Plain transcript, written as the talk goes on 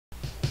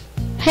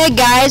Hey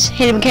guys,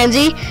 Hayden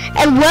Mackenzie,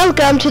 and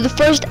welcome to the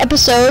first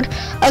episode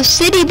of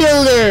City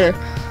Builder.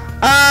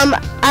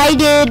 I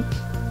did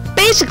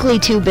basically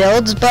 2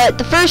 builds, but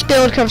the first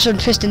build comes from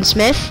Tristan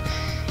Smith,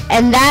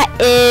 and that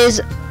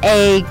is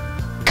a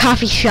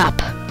coffee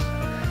shop.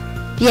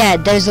 Yeah,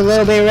 there's a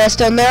little bit of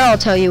rest on there. I'll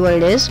tell you what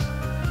it is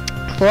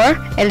for,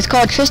 and it's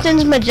called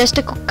Tristan's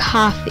Majestical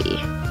Coffee.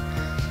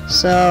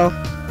 So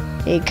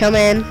you come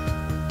in.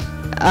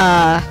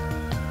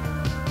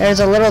 There's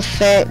a little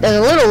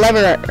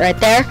lever right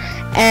there,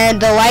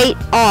 and the light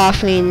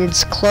off means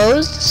it's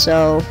closed,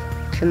 so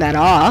turn that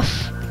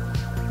off.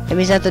 It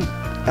means that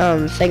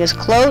the thing is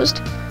closed.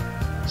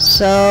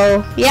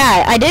 So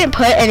yeah, I didn't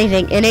put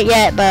anything in it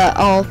yet, but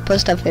I'll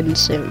put stuff in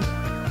soon.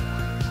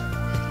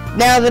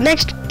 Now the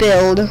next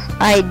build,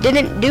 I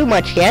didn't do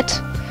much yet.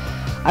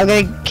 I'm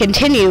gonna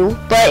continue,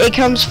 but it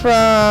comes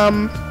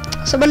from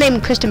someone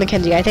named Tristan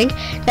Mackenzie, I think.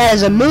 That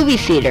is a movie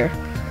theater.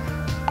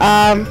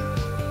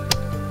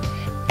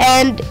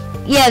 And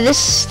yeah,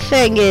 this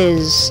thing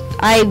is,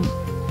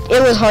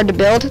 it was hard to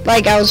build.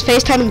 Like, I was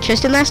FaceTiming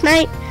Tristan last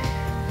night.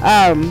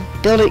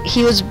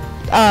 He was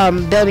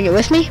building it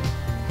with me.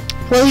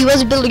 Well, he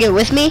wasn't building it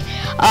with me.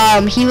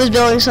 He was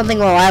building something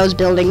while I was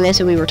building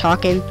this, and we were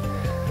talking.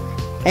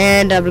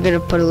 And I'm gonna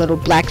put a little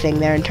black thing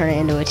there and turn it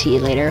into a T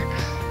later.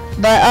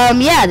 But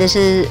yeah,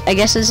 I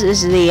guess this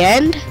is the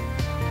end.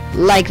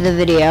 Like the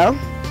video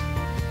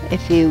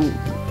if you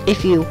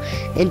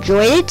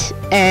enjoyed it,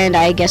 and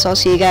I guess I'll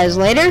see you guys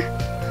later.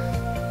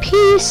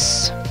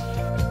 Peace.